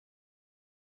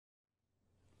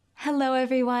Hello,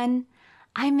 everyone.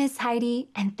 I'm Miss Heidi,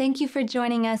 and thank you for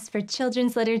joining us for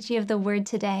Children's Liturgy of the Word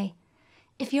today.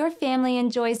 If your family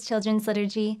enjoys Children's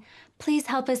Liturgy, please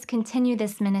help us continue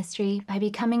this ministry by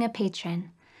becoming a patron.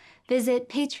 Visit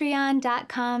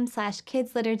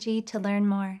patreon.com/kidsliturgy to learn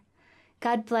more.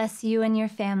 God bless you and your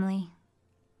family.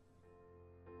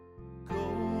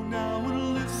 Go now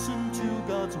and listen to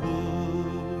God's word.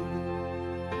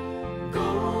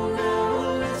 Go now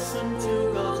and listen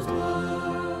to God's word.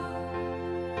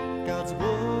 God's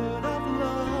word of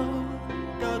love,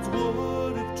 God's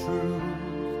word of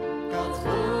truth. God's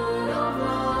word of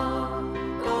love,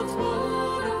 God's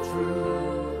word of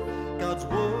truth. God's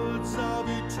words of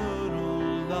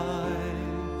eternal life.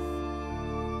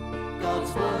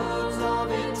 God's words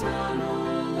of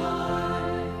eternal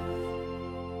life.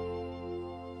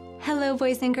 Hello,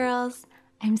 boys and girls.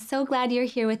 I'm so glad you're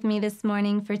here with me this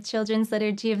morning for Children's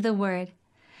Liturgy of the Word.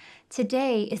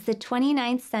 Today is the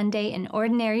 29th Sunday in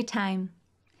Ordinary Time.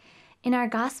 In our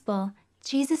Gospel,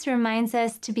 Jesus reminds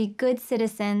us to be good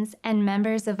citizens and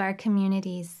members of our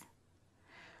communities.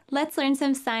 Let's learn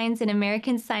some signs in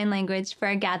American Sign Language for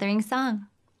our gathering song.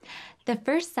 The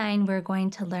first sign we're going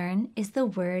to learn is the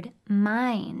word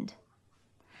mind.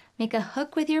 Make a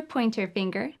hook with your pointer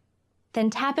finger, then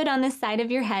tap it on the side of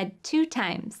your head 2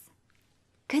 times.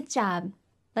 Good job.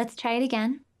 Let's try it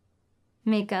again.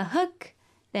 Make a hook,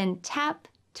 then tap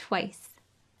twice.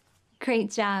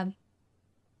 Great job.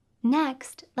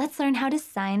 Next, let's learn how to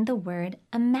sign the word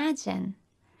imagine.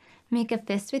 Make a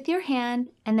fist with your hand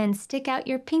and then stick out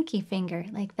your pinky finger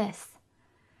like this.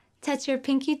 Touch your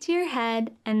pinky to your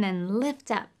head and then lift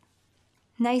up.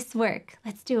 Nice work.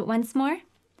 Let's do it once more.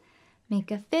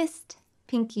 Make a fist,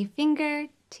 pinky finger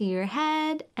to your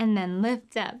head and then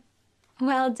lift up.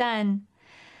 Well done.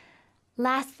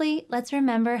 Lastly, let's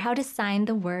remember how to sign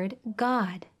the word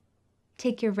God.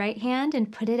 Take your right hand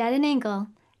and put it at an angle,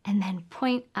 and then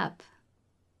point up.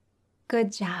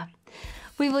 Good job.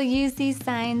 We will use these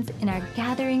signs in our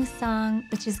gathering song,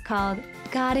 which is called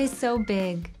God is So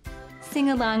Big. Sing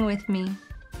along with me.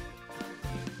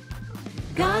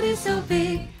 God is so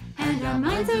big, and our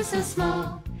minds are so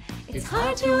small. It's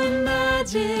hard to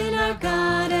imagine our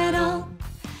God at all.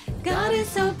 God is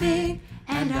so big,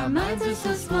 and our minds are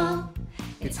so small.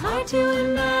 It's hard to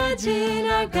imagine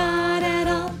our God at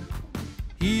all.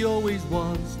 He always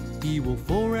was, He will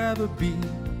forever be.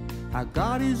 Our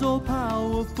God is all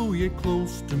powerful, yet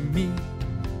close to me.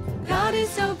 God is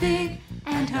so big,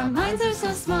 and our minds are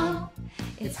so small.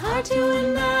 It's hard to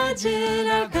imagine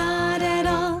our God at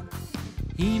all.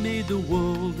 He made the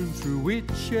world, and through it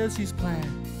shares His plan.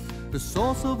 The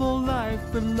source of all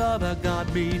life and love, our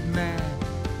God made man.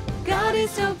 God is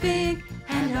so big,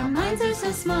 and our minds are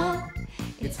so small.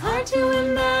 It's hard to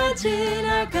imagine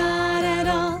our God at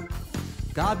all.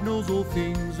 God knows all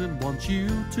things and wants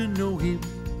you to know Him.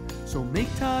 So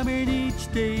make time in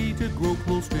each day to grow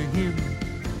close to Him.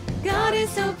 God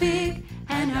is so big,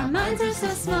 and our minds are so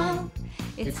small.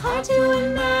 It's hard to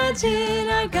imagine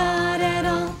our God at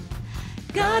all.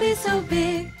 God is so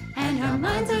big, and our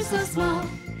minds are so small.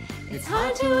 It's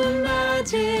hard to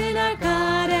imagine our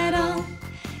God at all.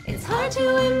 It's hard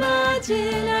to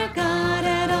imagine our God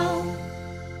at all.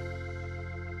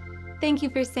 Thank you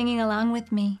for singing along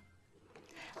with me.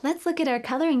 Let's look at our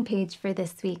coloring page for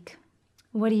this week.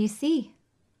 What do you see?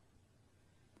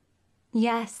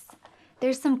 Yes,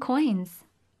 there's some coins.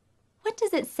 What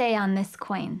does it say on this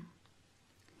coin?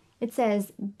 It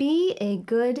says, be a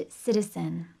good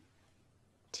citizen.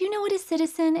 Do you know what a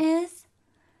citizen is?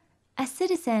 A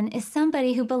citizen is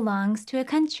somebody who belongs to a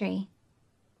country.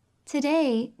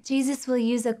 Today, Jesus will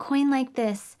use a coin like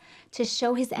this to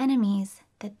show His enemies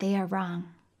that they are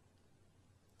wrong.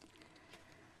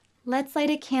 Let's light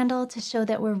a candle to show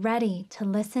that we're ready to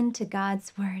listen to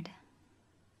God's word.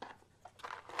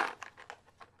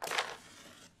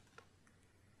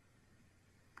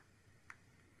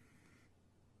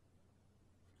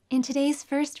 In today's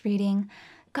first reading,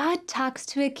 God talks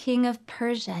to a king of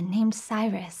Persia named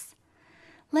Cyrus.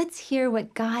 Let's hear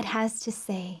what God has to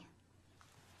say.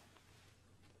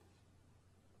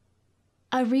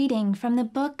 A reading from the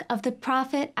book of the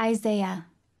prophet Isaiah.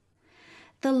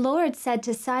 The Lord said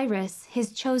to Cyrus,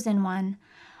 His chosen one,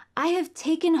 I have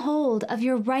taken hold of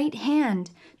your right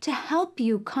hand to help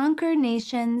you conquer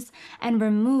nations and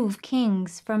remove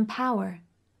kings from power.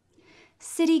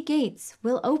 City gates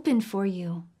will open for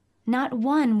you. Not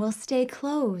one will stay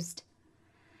closed.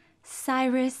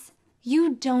 Cyrus,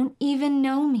 you don't even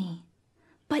know me,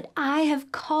 but I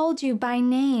have called you by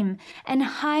name and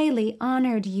highly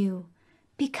honored you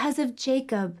because of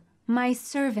Jacob, my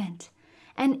servant,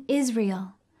 and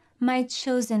Israel, my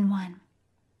chosen one.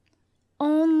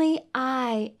 only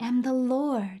I am the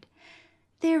Lord.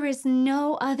 There is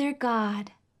no other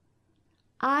God.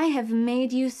 I have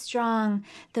made you strong,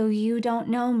 though you don't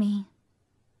know me.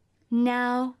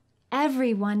 Now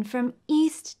everyone from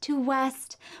east to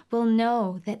west will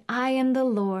know that I am the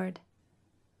Lord.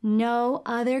 No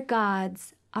other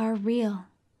gods are real.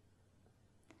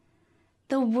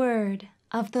 The word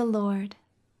of the Lord.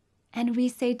 And we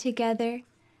say together,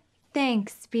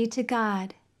 thanks be to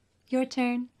God. Your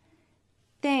turn.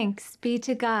 Thanks be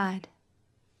to God.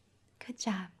 Good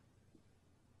job.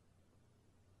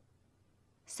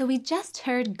 So we just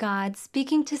heard God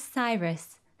speaking to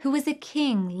Cyrus, who was a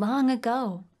king long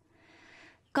ago.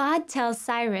 God tells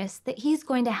Cyrus that he's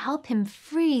going to help him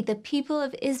free the people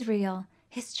of Israel,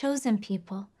 his chosen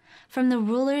people, from the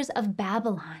rulers of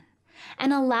Babylon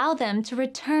and allow them to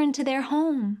return to their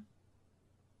home.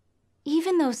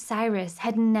 Even though Cyrus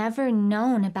had never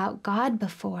known about God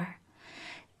before,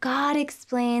 God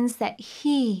explains that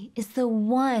He is the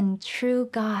one true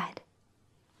God.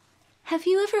 Have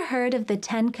you ever heard of the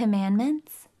 10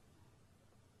 Commandments?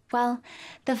 Well,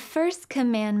 the first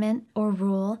commandment or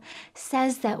rule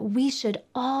says that we should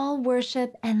all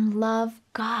worship and love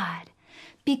God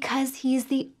because He is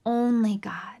the only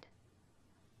God.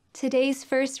 Today's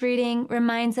first reading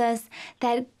reminds us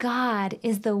that God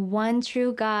is the one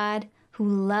true God who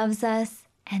loves us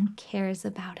and cares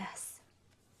about us.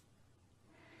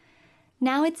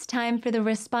 Now it's time for the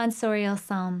responsorial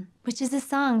psalm, which is a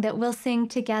song that we'll sing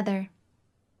together.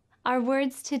 Our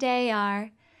words today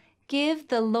are, "Give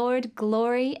the Lord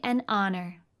glory and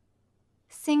honor."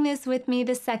 Sing this with me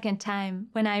the second time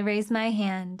when I raise my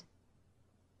hand.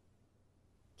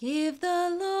 Give the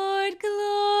Lord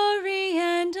glory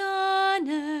and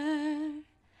honor.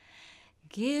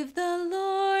 Give the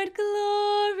Lord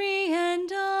glory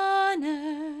and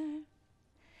honor.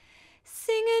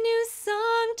 Sing a new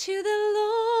song to the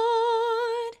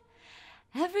Lord,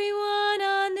 everyone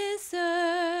on this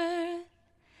earth.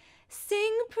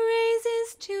 Sing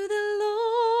praises to the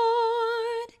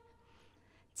Lord.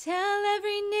 Tell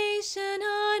every nation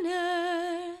on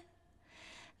earth,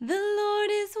 the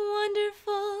Lord is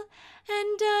wonderful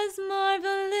and does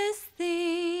marvelous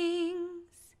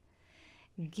things.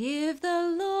 Give the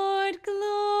Lord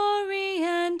glory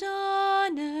and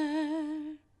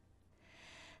honor.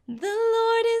 The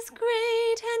Lord is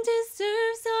great and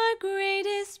deserves our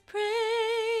greatest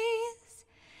praise.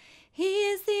 He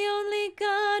is the only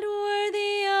God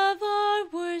worthy of our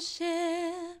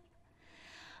worship.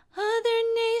 Other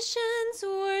nations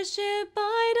worship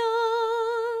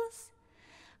idols,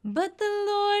 but the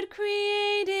Lord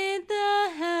created the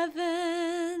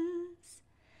heavens.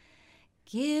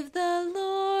 Give the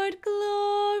Lord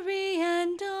glory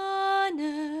and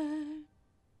honor.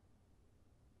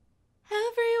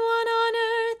 Everyone on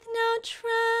earth now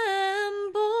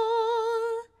tremble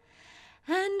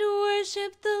and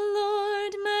worship the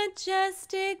Lord,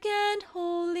 majestic and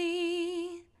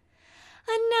holy.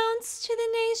 Announce to the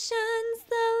nations,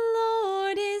 the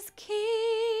Lord is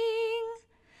King.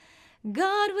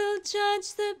 God will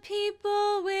judge the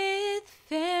people with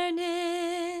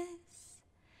fairness.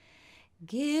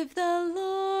 Give the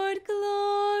Lord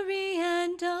glory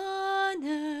and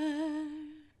honor.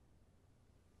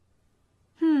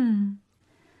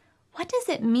 What does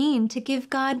it mean to give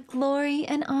God glory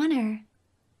and honor?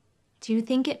 Do you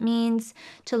think it means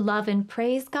to love and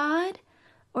praise God?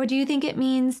 Or do you think it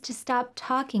means to stop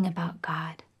talking about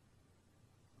God?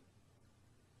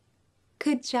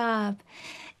 Good job.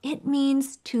 It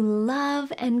means to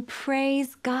love and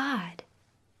praise God.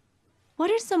 What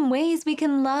are some ways we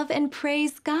can love and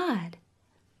praise God?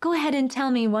 Go ahead and tell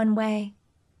me one way.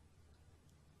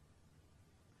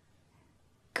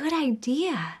 Good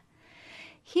idea.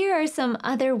 Here are some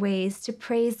other ways to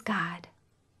praise God.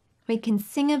 We can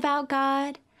sing about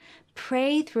God,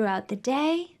 pray throughout the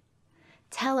day,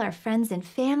 tell our friends and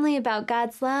family about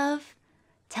God's love,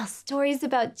 tell stories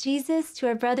about Jesus to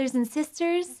our brothers and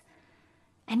sisters,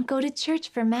 and go to church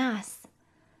for Mass.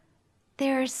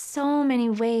 There are so many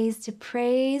ways to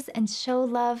praise and show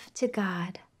love to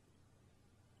God.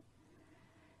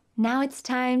 Now it's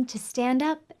time to stand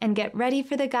up and get ready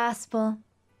for the gospel.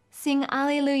 Sing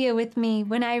Alleluia with me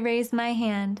when I raise my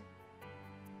hand.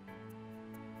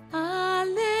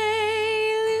 Alleluia,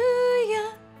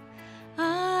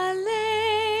 alleluia,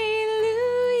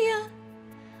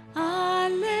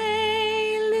 alleluia,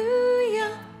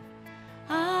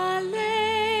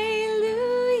 alleluia.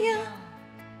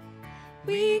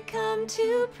 We come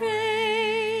to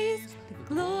praise the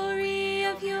glory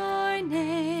of your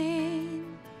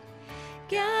name,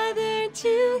 gathered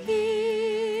to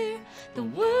hear the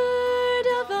word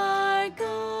of our God.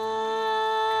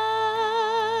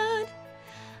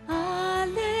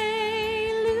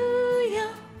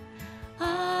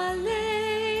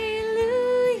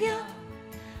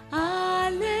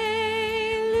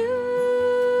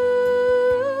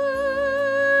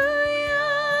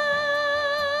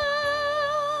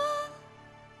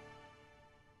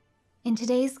 In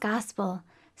today's gospel,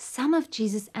 some of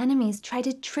Jesus' enemies try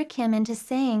to trick him into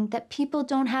saying that people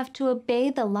don't have to obey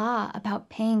the law about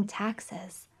paying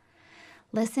taxes.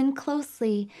 Listen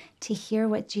closely to hear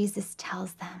what Jesus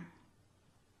tells them.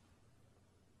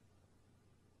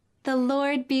 The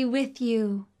Lord be with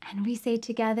you, and we say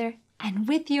together, and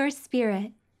with your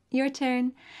spirit. Your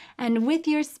turn, and with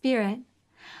your spirit.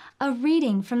 A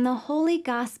reading from the Holy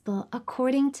Gospel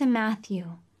according to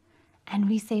Matthew. And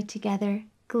we say together,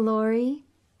 glory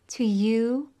to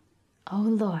you, O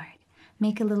Lord.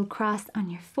 Make a little cross on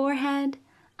your forehead,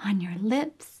 on your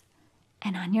lips,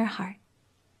 and on your heart.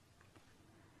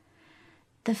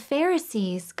 The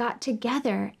Pharisees got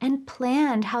together and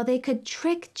planned how they could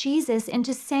trick Jesus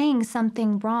into saying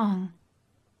something wrong.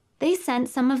 They sent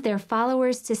some of their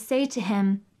followers to say to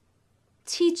him,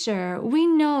 "Teacher, we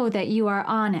know that you are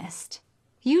honest.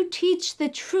 You teach the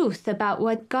truth about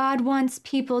what God wants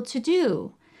people to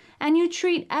do, and you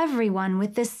treat everyone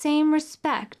with the same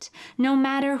respect, no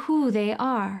matter who they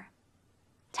are.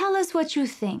 Tell us what you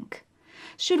think.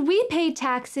 Should we pay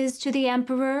taxes to the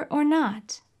emperor or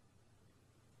not?"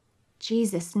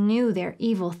 Jesus knew their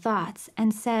evil thoughts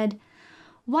and said,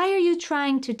 "Why are you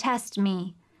trying to test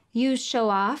me, you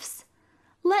show-offs?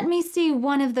 Let me see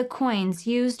one of the coins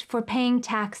used for paying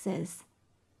taxes."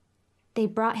 They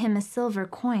brought him a silver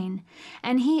coin,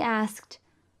 and he asked,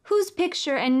 "Whose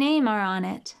picture and name are on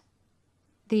it?"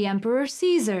 "The Emperor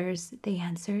Caesar's," they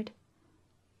answered.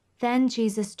 Then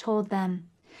Jesus told them,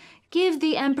 "Give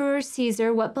the Emperor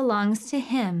Caesar what belongs to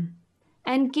him,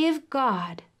 and give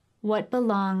God what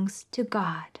belongs to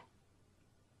God."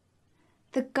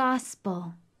 The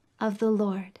Gospel of the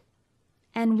Lord.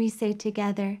 And we say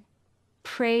together,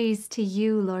 praise to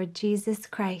you, Lord Jesus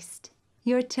Christ.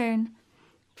 Your turn.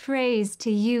 Praise to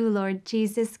you, Lord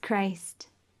Jesus Christ.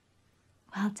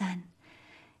 Well done.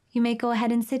 You may go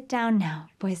ahead and sit down now,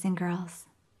 boys and girls.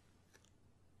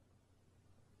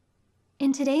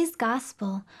 In today's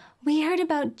gospel, we heard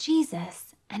about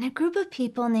Jesus and a group of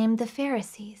people named the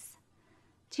Pharisees.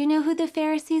 Do you know who the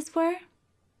Pharisees were?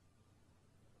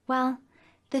 Well,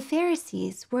 the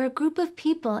Pharisees were a group of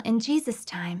people in Jesus'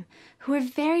 time who were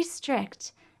very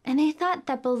strict, and they thought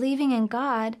that believing in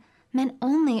God meant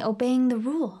only obeying the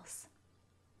rules.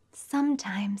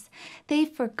 Sometimes they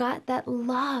forgot that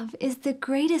love is the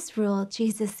greatest rule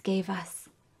Jesus gave us.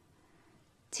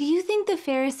 Do you think the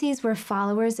Pharisees were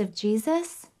followers of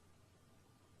Jesus?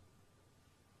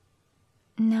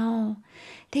 No,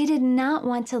 they did not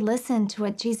want to listen to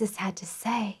what Jesus had to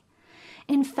say.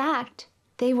 In fact,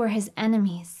 they were his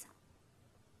enemies.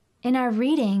 In our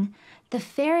reading, the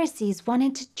Pharisees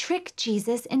wanted to trick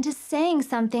Jesus into saying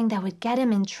something that would get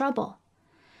him in trouble.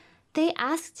 They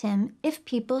asked him if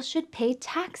people should pay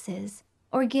taxes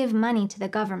or give money to the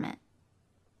government.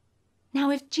 Now,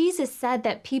 if Jesus said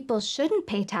that people shouldn't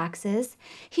pay taxes,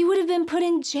 he would have been put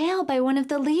in jail by one of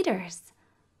the leaders.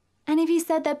 And if he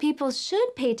said that people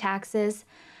should pay taxes,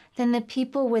 then the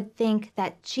people would think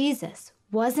that Jesus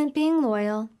wasn't being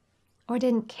loyal or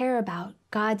didn't care about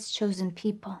God's chosen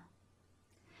people.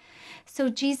 So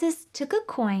Jesus took a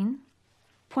coin,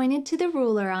 pointed to the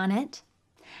ruler on it,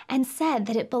 and said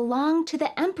that it belonged to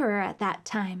the emperor at that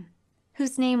time,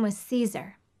 whose name was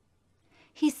Caesar.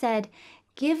 He said,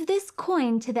 "Give this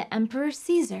coin to the Emperor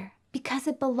Caesar because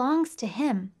it belongs to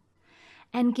him,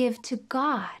 and give to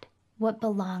God what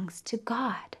belongs to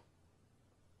God."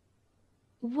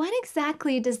 What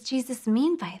exactly does Jesus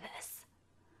mean by this?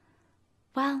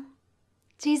 Well,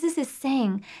 Jesus is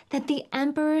saying that the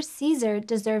Emperor Caesar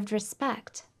deserved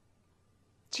respect.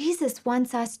 Jesus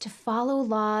wants us to follow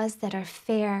laws that are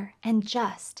fair and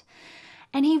just,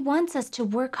 and he wants us to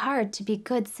work hard to be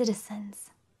good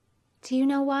citizens. Do you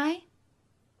know why?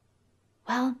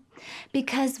 Well,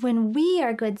 because when we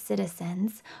are good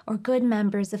citizens or good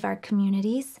members of our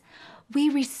communities, we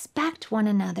respect one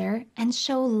another and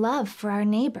show love for our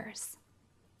neighbors.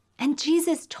 And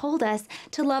Jesus told us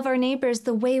to love our neighbors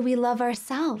the way we love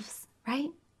ourselves,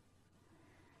 right?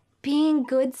 Being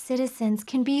good citizens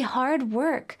can be hard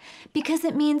work because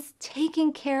it means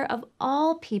taking care of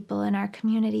all people in our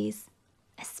communities,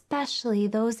 especially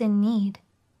those in need.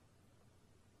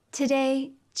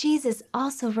 Today, Jesus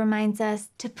also reminds us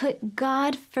to put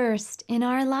God first in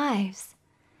our lives.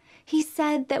 He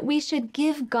said that we should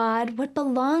give God what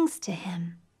belongs to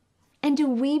him. And do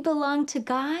we belong to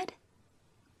God?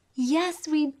 Yes,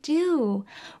 we do.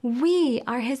 We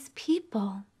are his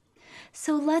people.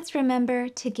 So let's remember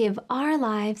to give our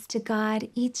lives to God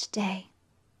each day.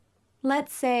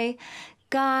 Let's say,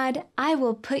 "God, I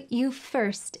will put you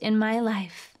first in my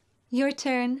life." Your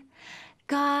turn.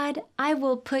 God, I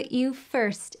will put you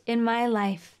first in my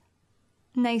life.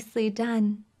 Nicely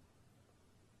done.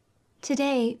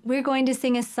 Today, we're going to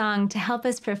sing a song to help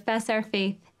us profess our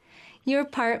faith. Your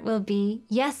part will be,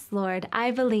 "Yes, Lord,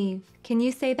 I believe." Can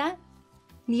you say that?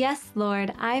 Yes,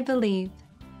 Lord, I believe.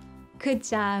 Good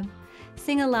job.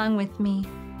 Sing along with me.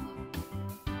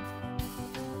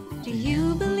 Do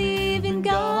you believe in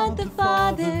God the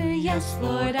Father? Yes,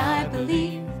 Lord, I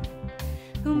believe.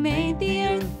 Who made the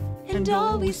earth and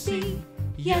all we see?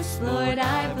 Yes, Lord,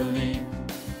 I believe.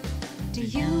 Do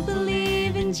you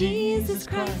believe in Jesus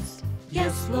Christ?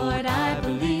 Yes, Lord, I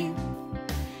believe.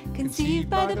 Conceived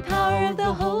by the power of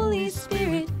the Holy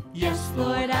Spirit? Yes,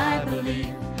 Lord, I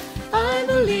believe. I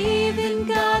believe in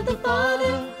God the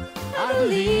Father. I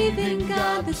believe in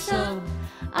God the Son.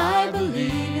 I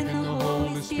believe in the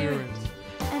Holy Spirit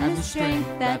and the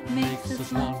strength that makes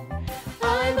us one.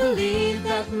 I believe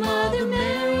that Mother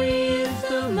Mary is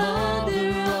the mother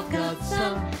of God's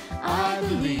Son. I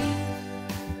believe,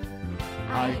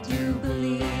 I do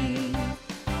believe.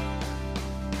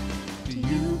 Do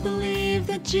you believe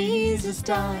that Jesus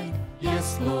died?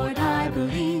 Yes, Lord, I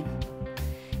believe.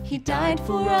 He died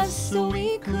for us so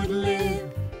we could live.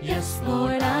 Yes,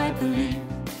 Lord, I believe.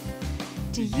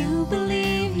 Do you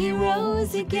believe He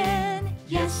rose again?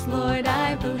 Yes, Lord,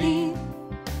 I believe.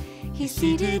 He's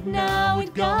seated now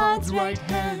at God's right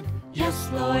hand. Yes,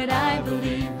 Lord, I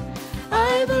believe.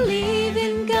 I believe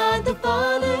in God the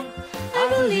Father. I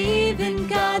believe in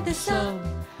God the Son.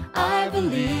 I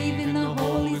believe in the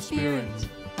Holy Spirit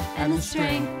and the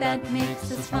strength that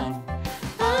makes us one.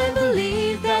 I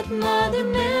believe that Mother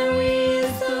Mary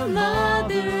is the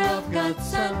mother of God's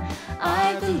Son.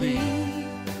 I believe,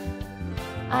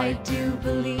 I do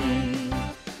believe.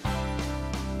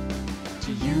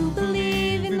 Do you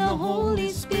believe in the Holy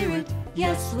Spirit?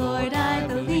 Yes, Lord, I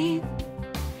believe.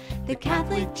 The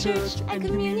Catholic Church and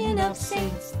communion of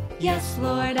saints? Yes,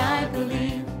 Lord, I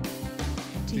believe.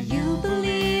 Do you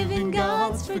believe in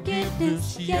God's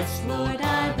forgiveness? Yes, Lord,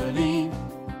 I believe.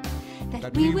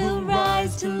 That we will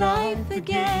rise to life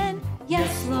again?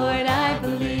 Yes, Lord, I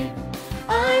believe.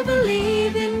 I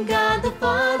believe in God the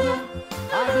Father.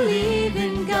 I believe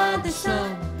in God the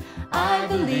Son. I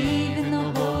believe in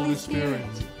the Holy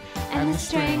Spirit and the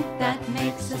strength that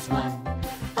makes us one.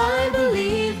 I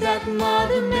believe that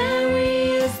Mother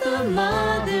Mary is the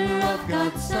mother of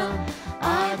God's Son.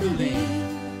 I believe,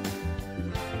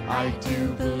 I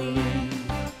do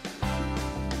believe.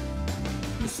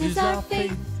 This is our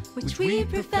faith which we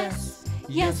profess.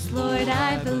 Yes, Lord,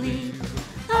 I believe.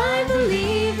 I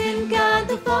believe in God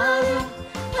the Father.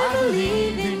 I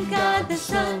believe in God the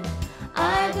Son.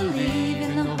 I believe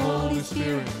in the Holy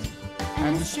Spirit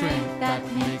and the strength that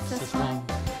makes us one.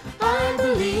 I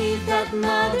believe that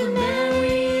Mother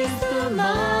Mary is the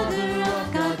mother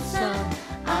of God's Son.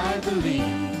 I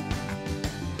believe,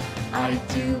 I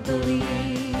do believe.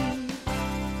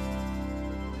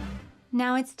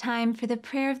 Now it's time for the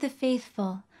prayer of the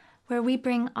faithful, where we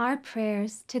bring our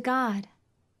prayers to God.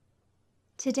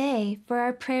 Today, for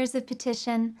our prayers of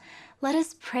petition, let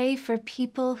us pray for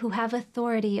people who have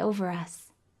authority over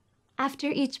us. After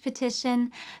each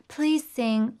petition, please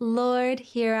sing, "Lord,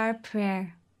 hear our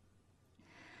prayer."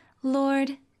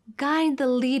 Lord, guide the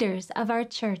leaders of our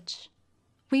church.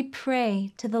 We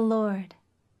pray to the Lord.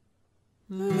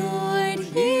 Lord,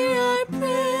 hear our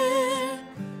prayer.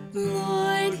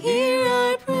 Lord, hear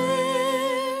our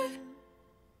prayer.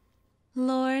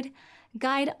 Lord,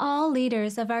 guide all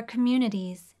leaders of our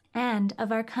communities and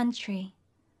of our country.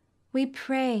 We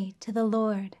pray to the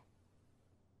Lord.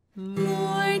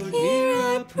 Lord, hear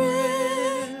our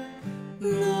prayer.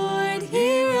 Lord,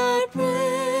 hear our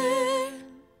prayer.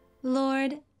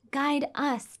 Lord, guide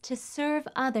us to serve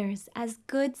others as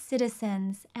good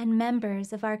citizens and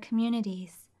members of our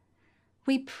communities.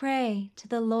 We pray to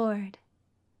the Lord.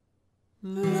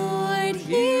 Lord,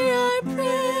 hear our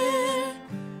prayer.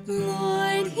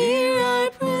 Lord, hear our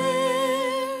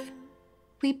prayer.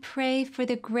 We pray for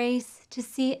the grace to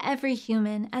see every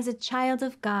human as a child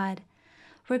of God,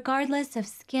 regardless of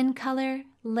skin color,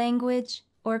 language,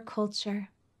 or culture.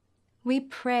 We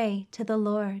pray to the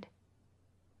Lord.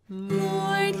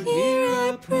 Lord, hear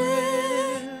our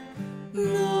prayer.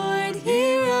 Lord,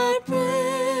 hear our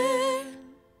prayer.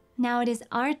 Now it is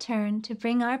our turn to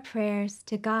bring our prayers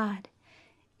to God,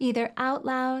 either out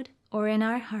loud or in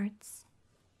our hearts.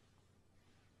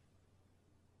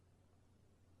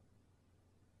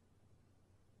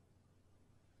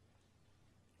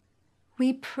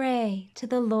 We pray to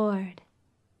the Lord.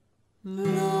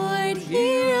 Lord,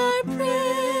 hear our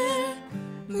prayer.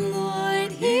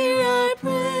 Lord, hear our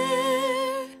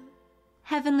prayer.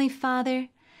 Heavenly Father,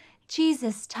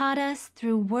 Jesus taught us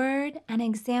through word and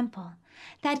example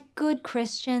that good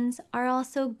Christians are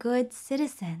also good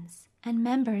citizens. and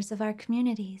members of our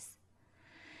communities.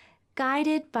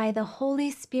 Guided by the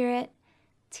Holy Spirit,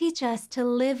 teach us to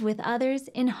live with others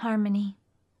in harmony.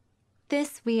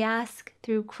 This we ask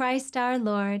through Christ our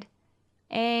Lord.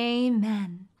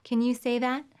 Amen. Can you say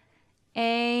that?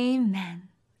 Amen.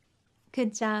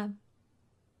 Good job.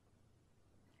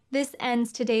 This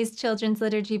ends today's Children's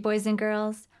Liturgy, boys and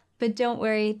girls, but don't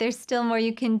worry, there's still more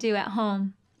you can do at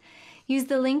home. Use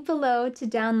the link below to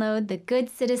download the Good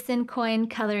Citizen Coin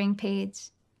coloring page.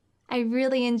 I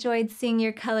really enjoyed seeing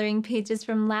your coloring pages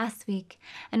from last week,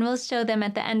 and we'll show them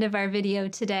at the end of our video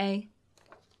today.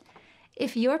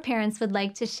 If your parents would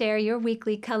like to share your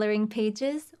weekly coloring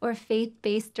pages or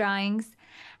faith-based drawings,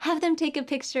 have them take a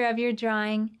picture of your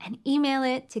drawing and email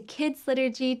it to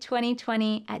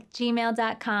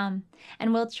kidsliturgy2020@gmail.com,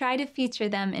 and we'll try to feature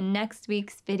them in next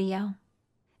week's video.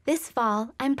 This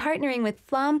fall, I'm partnering with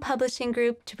Pflaum Publishing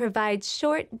Group to provide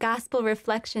short gospel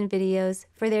reflection videos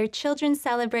for their Children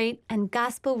Celebrate and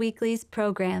Gospel Weeklies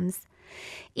programs.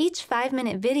 Each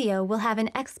 5-minute video will have an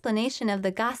explanation of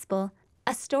the gospel,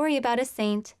 a story about a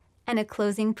saint, and a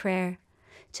closing prayer.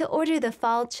 To order the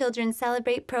Fall Children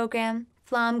Celebrate program,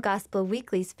 Pflaum Gospel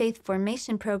Weekly's Faith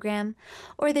Formation program,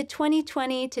 or the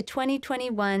 2020 to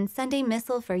 2021 Sunday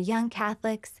Missal for Young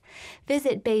Catholics,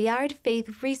 visit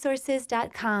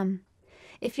bayardfaithresources.com.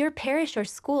 If your parish or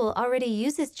school already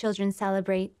uses Children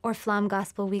Celebrate or Pflaum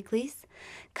Gospel Weeklies,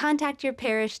 contact your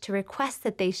parish to request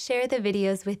that they share the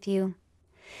videos with you.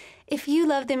 If you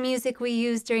love the music we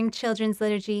use during Children's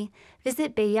Liturgy,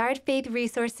 visit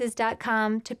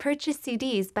bayardfaithresources.com to purchase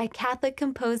CDs by Catholic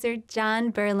composer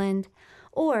John Burland,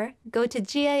 or go to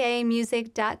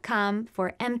giamusic.com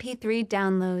for MP3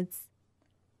 downloads.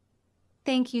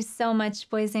 Thank you so much,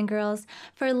 boys and girls,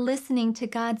 for listening to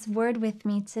God's Word with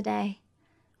me today.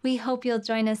 We hope you'll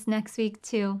join us next week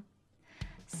too.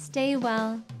 Stay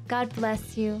well, God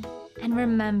bless you, and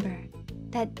remember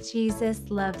that Jesus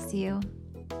loves you.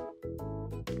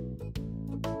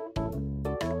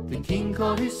 The king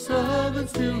called his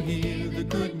servants to hear the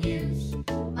good news.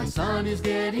 My son is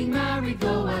getting married,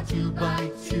 go out 2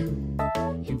 by 2.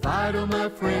 Invite all my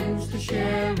friends to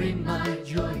share in my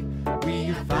joy. We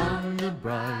have found a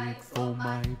bride for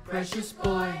my precious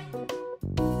boy.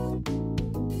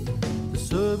 The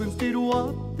servants did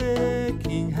what their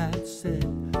king had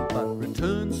said, but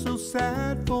returned so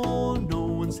sad, for no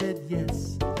one said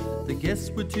yes. The guests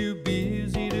were too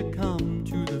busy to come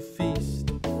to the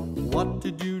feast. What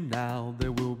to do now?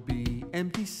 There will be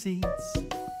empty seats.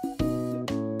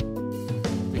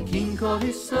 The king called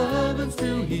his servants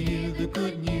to hear the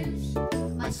good news.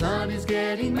 My son is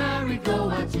getting married, go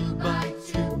out 2 by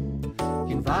 2.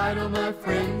 Invite all my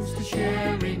friends to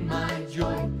share in my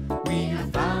joy. We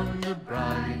have found a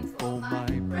bride for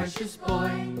my precious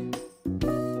boy.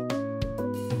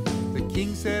 The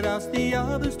king said, ask the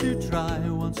others to try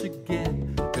once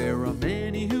again. There are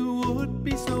many who would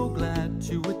be so glad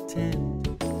to attend.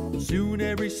 Soon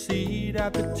every seat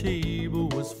at the table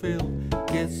was filled.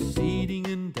 Guests eating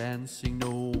and dancing,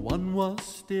 no one was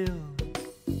still.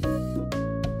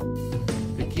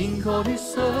 The king called his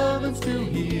servants to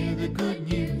hear the good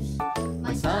news.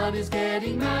 My son is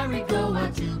getting married, go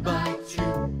out 2 by 2.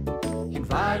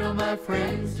 Invite all my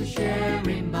friends to share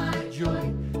in my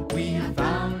joy. We have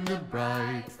found a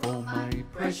bride for my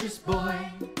precious boy.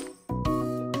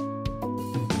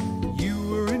 You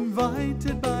were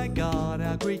invited by God,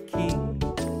 our great King,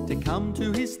 to come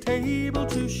to his table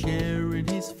to share in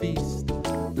his feast.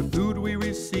 The food we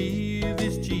receive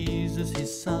is Jesus,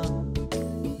 his son,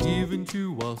 given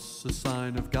to us a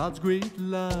sign of God's great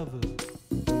love.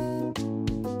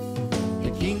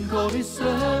 The king called his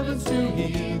servants to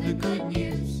hear the good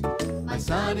news. My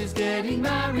son is getting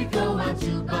married, go out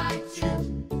 2 by 2.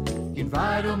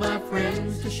 Invite all my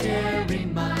friends to share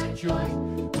in my joy.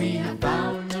 We have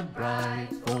found a bride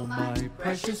for my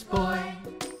precious boy.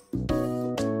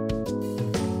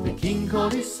 The king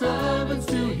called his servants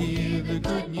to hear the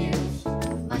good news.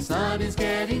 My son is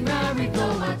getting married, go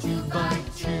out 2 by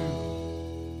 2.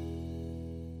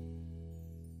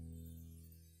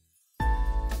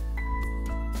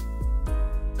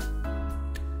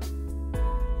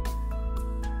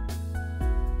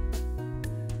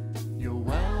 You're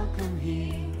welcome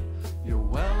here, you're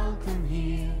welcome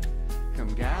here.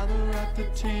 Come gather at the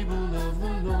table of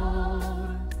the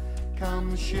Lord.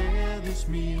 Come share this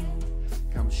meal,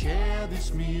 come share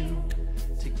this meal.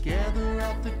 Together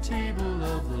at the table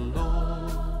of the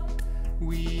Lord.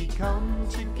 We come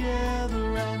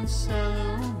together and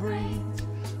celebrate.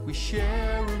 We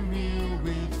share a meal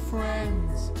with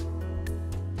friends,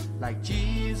 like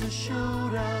Jesus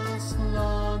showed us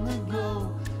long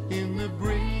ago in the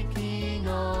breaking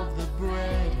of the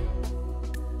bread.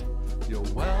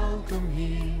 welcome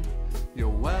here, you're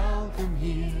welcome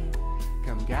here.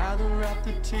 Come gather at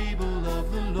the table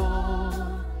of the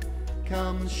Lord.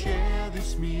 Come share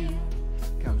this meal,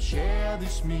 come share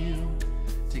this meal,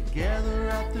 together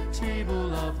at the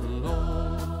table of the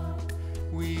Lord.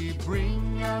 We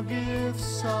bring our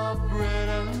gifts of bread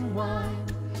and wine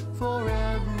for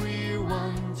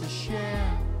everyone to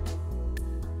share,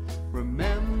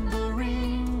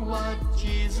 remembering what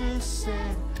Jesus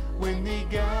said when they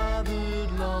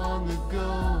gathered long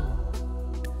ago.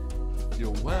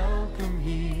 You're welcome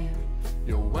here,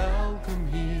 you're welcome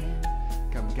here.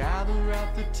 Come gather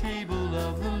at the table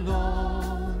of the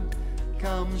Lord.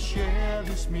 Come share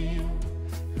this meal,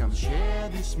 come share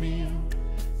this meal,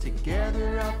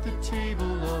 together at the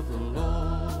table of the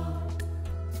Lord.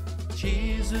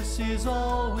 Jesus is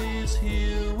always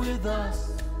here with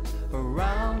us,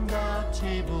 around our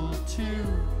table too.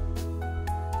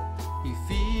 He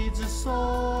feeds us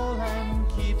all and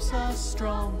keeps us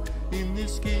strong in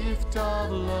this gift of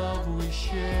love we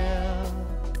share.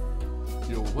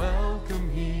 You're welcome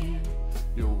here,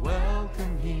 you're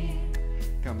welcome here.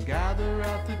 Come gather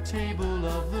at the table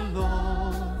of the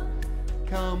Lord.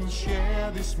 Come share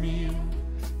this meal,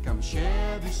 come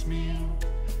share this meal,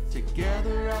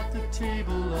 together at the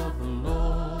table of the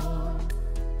Lord.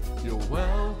 You're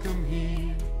welcome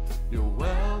here, you're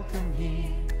welcome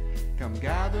here. Come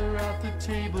gather at the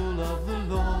table of the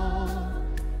Lord.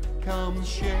 Come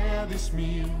share this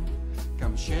meal,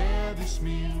 come share this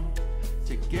meal,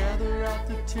 together at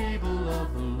the table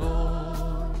of the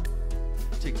Lord.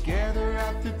 Together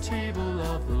at the table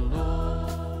of the